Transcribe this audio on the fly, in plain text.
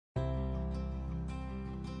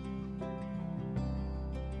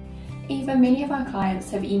Eva, many of our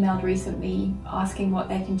clients have emailed recently asking what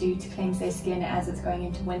they can do to cleanse their skin as it's going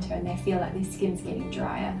into winter and they feel like their skin's getting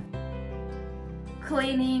drier.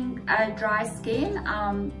 Cleaning dry skin,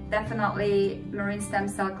 definitely marine stem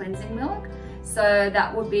cell cleansing milk. So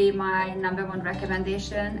that would be my #1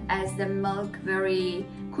 recommendation, as the milk very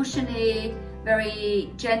cushiony,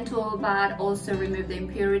 very gentle, but also remove the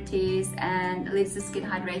impurities and leaves the skin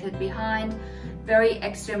hydrated behind. Very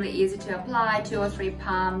extremely easy to apply, 2 or 3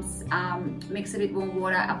 pumps, mix it with warm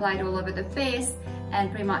water, apply it all over the face, and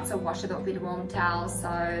pretty much wash it off with warm towels.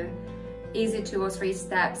 So easy 2 or 3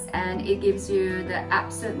 steps, and it gives you the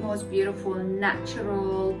absolute most beautiful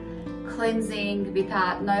natural cleansing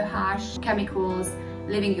without no harsh chemicals,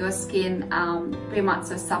 leaving your skin pretty much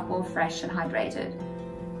so supple, fresh and hydrated.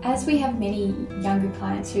 As we have many younger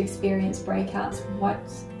clients who experience breakouts, what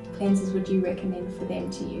cleansers would you recommend for them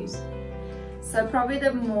to use? So probably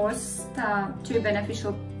the most 2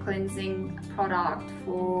 beneficial cleansing product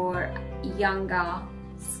for younger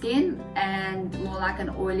skin and more like an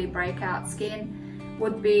oily breakout skin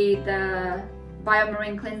would be the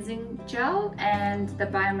Biomarine Cleansing Gel and the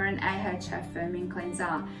Biomarine AHA Firming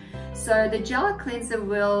Cleanser. So the gel cleanser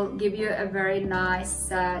will give you a very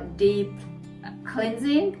nice deep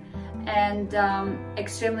cleansing and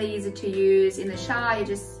extremely easy to use in the shower. You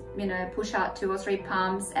just push out 2 or 3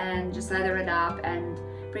 pumps and just lather it up and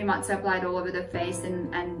pretty much apply it all over the face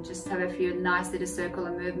and just have a few nice little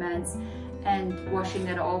circular movements and washing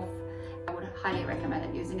it off. I would highly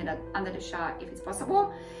recommend using it under the shower if it's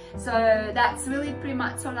possible. So that's really pretty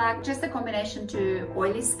much so like just a combination to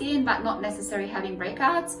oily skin but not necessarily having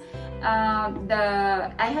breakouts.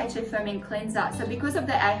 The AHA Firming Cleanser, so because of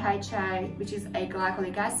the AHA, which is a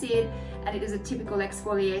glycolic acid, and it is a typical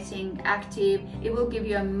exfoliating active, it will give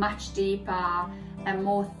you a much deeper and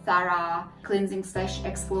more thorough cleansing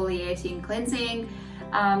 / exfoliating cleansing.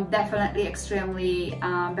 Definitely extremely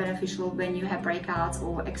beneficial when you have breakouts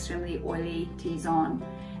or extremely oily T-zone.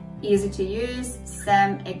 Easy to use.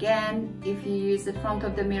 Same again, if you use the front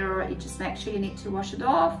of the mirror, you just make sure you need to wash it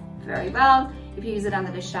off very well. If you use it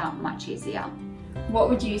under the shower, much easier. What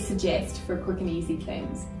would you suggest for a quick and easy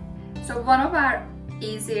cleanse? So one of our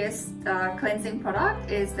easiest cleansing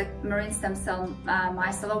product is the marine stem cell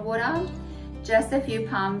micellar water. Just a few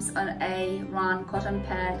pumps on a round cotton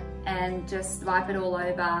pad and just wipe it all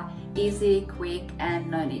over. Easy, quick,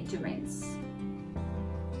 and no need to rinse.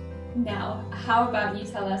 Now, how about you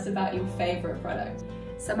tell us about your favorite product?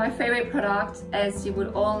 So my favorite product, as you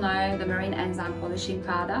would all know, the Marine Enzyme Polishing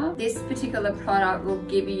Powder. This particular product will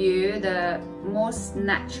give you the most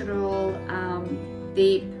natural,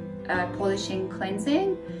 deep polishing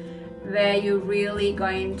cleansing, where you're really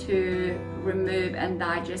going to remove and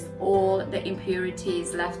digest all the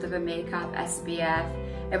impurities, leftover makeup, SPF,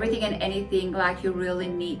 everything and anything like you really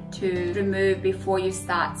need to remove before you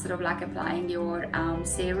start sort of like applying your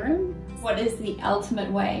serum. What is the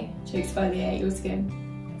ultimate way to exfoliate your skin?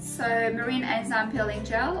 So Marine Enzyme Peeling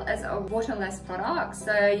Gel is a waterless product,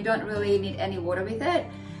 so you don't really need any water with it.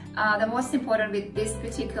 The most important with this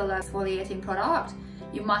particular exfoliating product,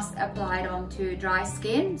 you must apply it onto dry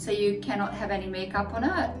skin, so you cannot have any makeup on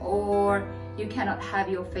it or you cannot have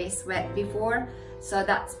your face wet before. So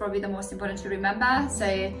that's probably the most important to remember. So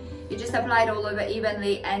you just apply it all over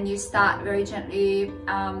evenly and you start very gently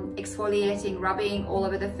exfoliating, rubbing all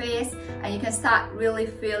over the face, and you can start really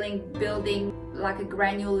feeling building like a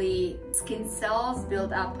granularly skin cells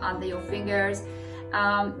build up under your fingers.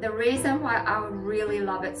 The reason why I would really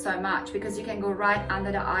love it so much, because you can go right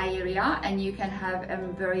under the eye area and you can have a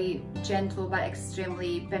very gentle but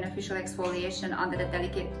extremely beneficial exfoliation under the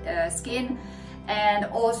delicate skin, and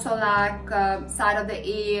also like side of the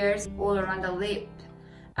ears, all around the lip.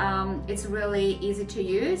 It's really easy to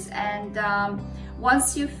use, and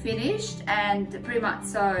once you've finished, and pretty much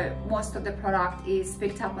so most of the product is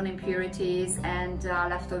picked up on impurities and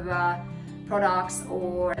leftover products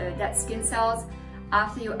or dead skin cells,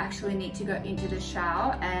 after you actually need to go into the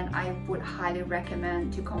shower, and I would highly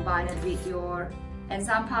recommend to combine it with your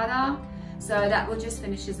enzyme powder. So that will just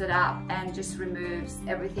finishes it up and just removes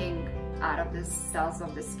everything out of the cells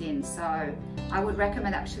of the skin. So I would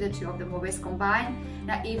recommend actually the 2 of them always combined.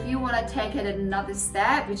 Now if you want to take it another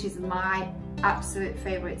step, which is my absolute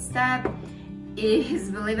favorite step, is,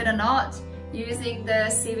 believe it or not, using the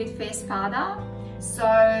seaweed face powder.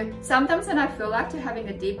 So sometimes when I feel like having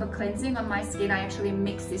a deeper cleansing on my skin, I actually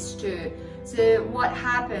mix this too. So what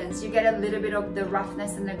happens, you get a little bit of the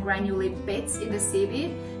roughness and the granular bits in the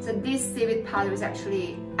seaweed. So this seaweed powder is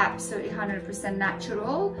actually absolutely 100%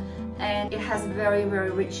 natural, and it has very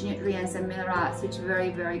rich nutrients and minerals, which is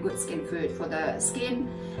very good skin food for the skin.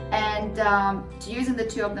 And using the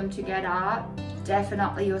two of them together,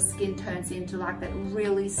 definitely your skin turns into like that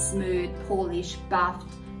really smooth, polished, buffed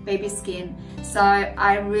baby skin. So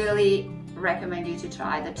I really recommend you to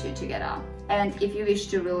try the two together. And if you wish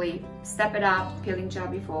to really step it up, peeling gel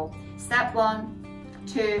before, step 1,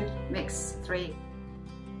 2, mix 3.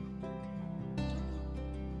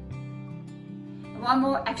 One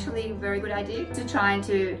more actually very good idea to trying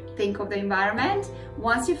to think of the environment.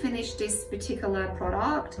 Once you finish this particular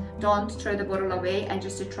product, don't throw the bottle away, and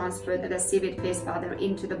just to transfer the seaweed face powder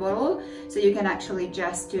into the bottle, so you can actually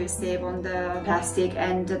just to save on the plastic.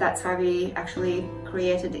 And that's how we actually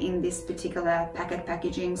created in this particular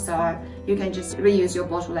packaging, so you can just reuse your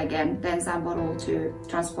bottle again, the enzyme bottle, to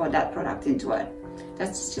transport that product into it.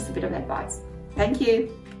 That's just a bit of advice. Thank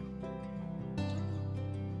you.